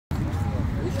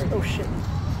Oh shit.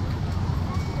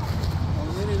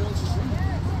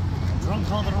 Drunk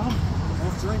Calderon?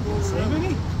 Drink over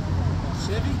Chevy?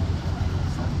 Chevy?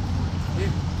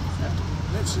 Yeah.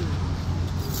 Let's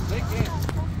take it.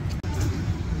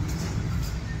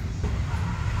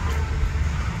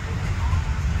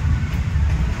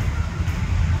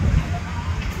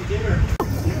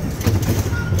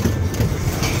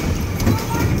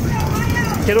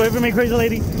 Get away from me, crazy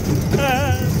lady.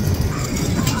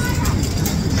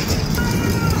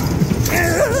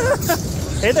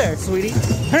 Hey there, sweetie.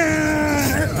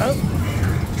 Oh.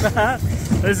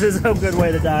 This is a good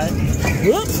way to die.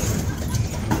 Whoops.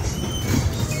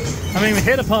 I'm even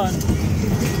hit upon.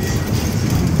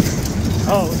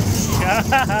 Oh.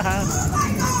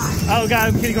 Oh god,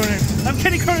 I'm kitty cornered. I'm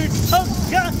kitty cornered. Oh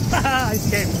god. I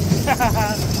escaped.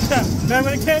 They're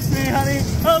gonna catch me, honey.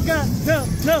 Oh god. No,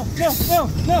 no, no, no,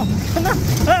 no, no.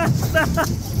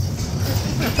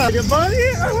 Your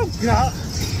buddy. Oh god.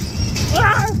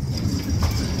 Ah!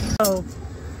 Oh.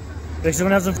 Does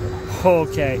someone have some?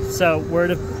 Okay, so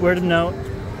word of note.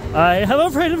 I am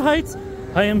afraid of heights.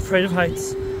 I am afraid of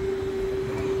heights.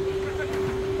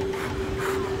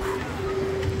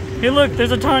 Hey look,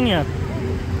 there's a Tanya.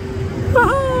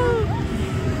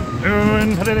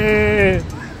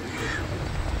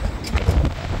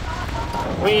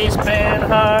 We spin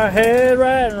our head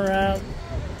right around.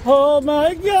 Oh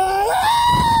my god!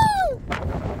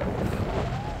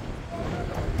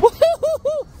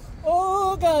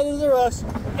 Oh god, this is a rush.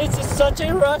 It's just such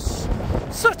a rush.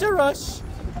 Such a rush.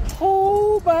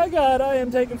 Oh my god, I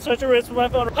am taking such a risk with my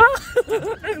phone.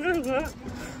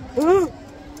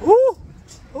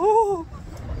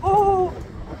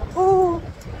 Oh.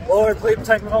 Lord, please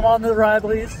protect me if I'm on the ride,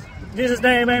 please. In Jesus'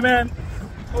 name, amen.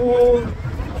 Oh.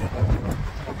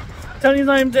 Tanya's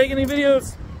not even taking any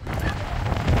videos.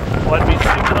 What be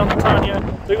sleeping on the Tanya?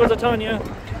 There goes the Tanya.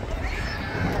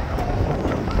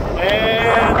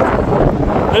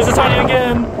 And there's the Tanya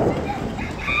again.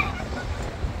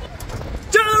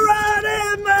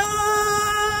 Geronimo!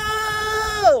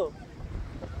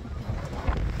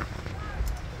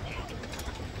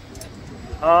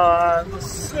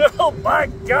 Oh my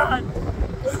god!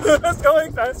 It's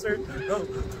going faster.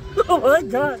 Oh my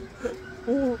god!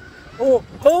 Oh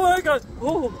my god!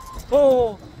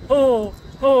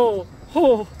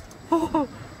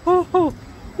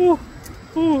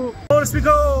 Let's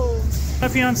go! My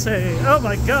fiance. Oh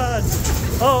my god!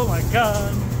 Oh my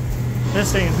god!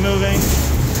 This thing is moving.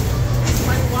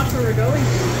 Might watch where we're going.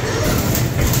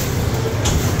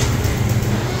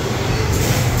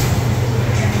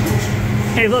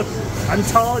 Hey, look! I'm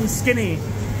tall and skinny.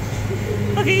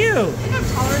 Look at you! I think I'm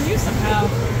taller than you somehow.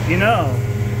 You know.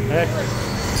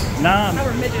 Nah. Now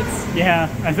we're midgets. Yeah,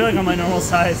 I feel like I'm my normal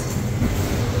size.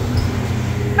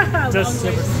 Just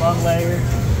long legged.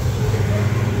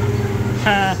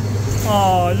 Ha!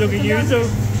 Oh, look at you!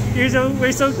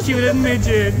 We're so cute and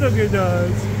midget. Look at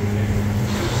us.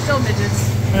 Still midgets.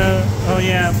 Oh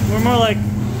yeah, we're more like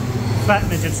fat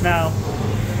midgets now.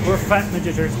 We're fat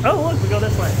midgeters. Oh look, we go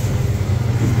this way.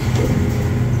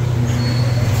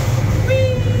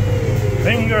 Whee!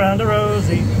 Finger on the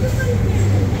rosy.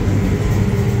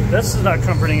 This is not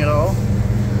comforting at all.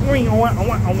 It goes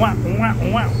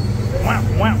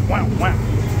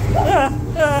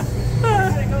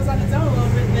on its own a little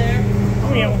bit there.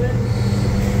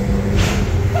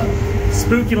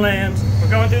 Spooky land. We're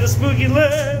going through the spooky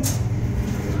land.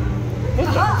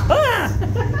 What the? Ah!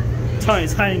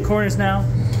 Tanya's hiding in corners now.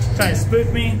 Trying to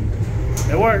spook me.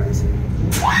 It worked.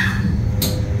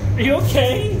 Are you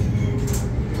okay?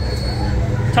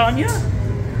 Tanya?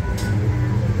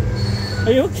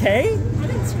 Are you okay? I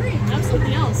didn't scream. That was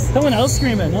something else. Someone else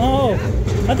screaming. Oh.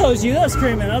 I thought it was you that was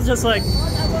screaming. I was just like...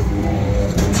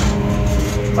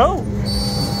 Oh.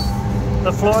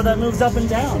 The floor that moves up and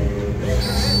down.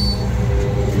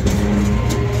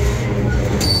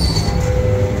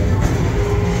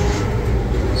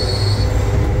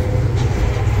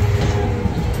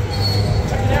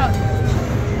 Check it out.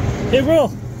 Hey,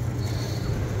 roll.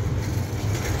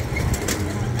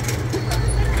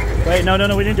 Wait, no,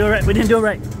 we didn't do it right. We didn't do it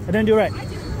right. I didn't do it right.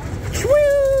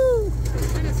 Woo!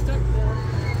 Kind of stuck there.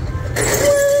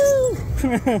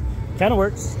 Woo! Kind of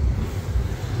works.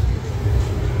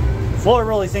 Floor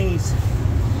rolly thingies.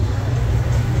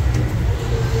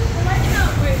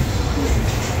 Wait.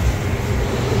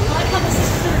 I like how this is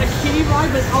considered a kiddie ride,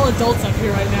 but it's all adults up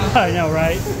here right now. I know,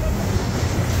 right?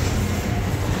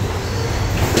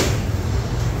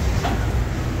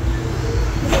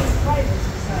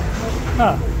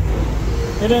 Huh.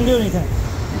 It didn't do anything.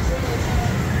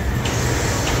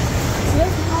 So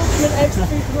there's an alternate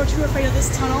We're too afraid of this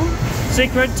tunnel.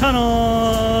 Secret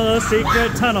tunnel,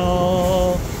 secret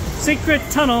tunnel, secret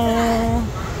tunnel.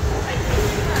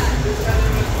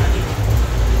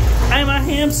 I'm a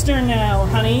hamster now,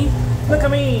 honey. Look at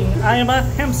me, I am a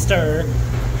hamster.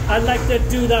 I like to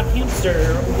do the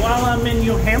hamster while I'm in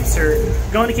New Hampshire.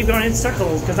 Going to keep going in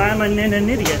circles because I'm an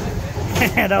idiot.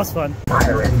 That was fun.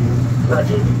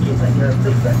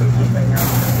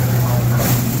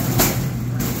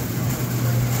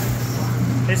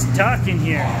 It's dark in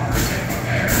here.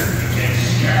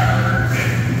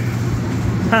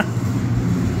 Huh.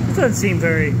 This doesn't seem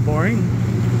very boring.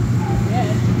 Yeah,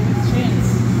 give it a chance.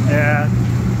 Yeah.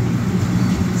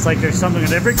 It's like there's something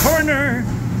at every corner.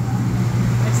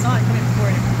 I saw it coming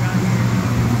forward around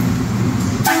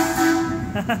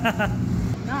here.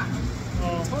 Not. I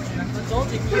told you, I'm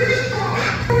indulging you.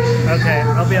 Okay,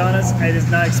 I'll be honest, I did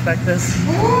not expect this.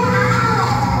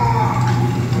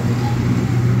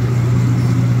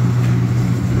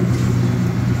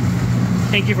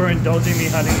 Thank you for indulging me,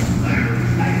 honey.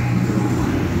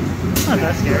 Not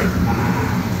that scary.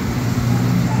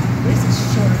 At least it's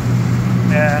short.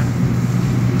 Yeah.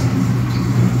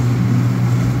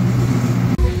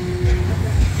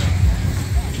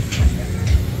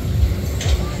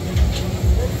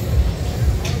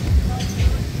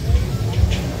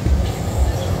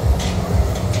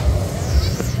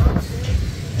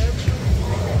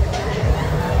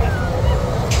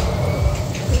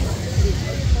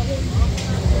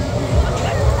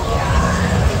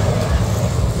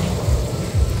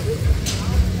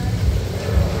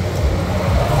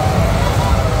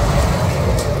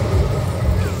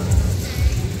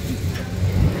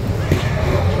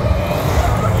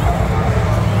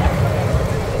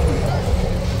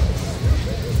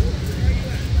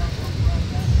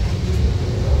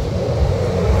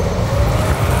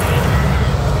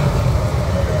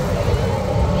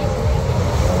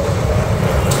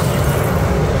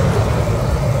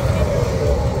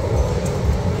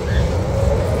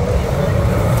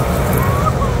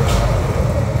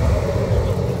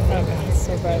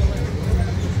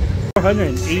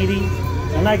 $480,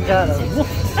 and I got a wolf.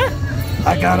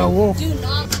 I got a wolf.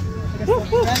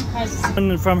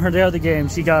 And from her the other game,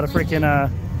 she got a freaking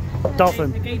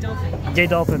dolphin. A gay dolphin. Gay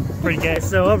dolphin. Pretty gay.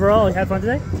 So overall, we had fun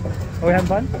today? Are we having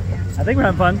fun? I think we're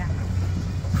having fun.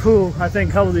 Whew, I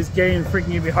think a couple of these games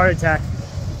freaking give me a heart attack.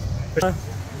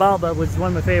 Balba was one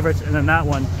of my favorites, and then that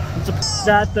one.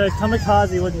 That the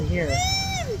kamikaze wasn't here.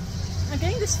 I'm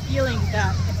getting this feeling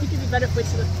that I think it'd be better if we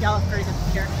took Gallagher than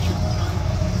Carrot.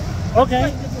 Okay.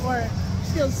 Like, it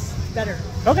feels better.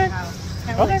 Okay.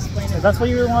 Can't really Okay. explain it. If that's what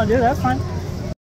you really want to do, that's fine.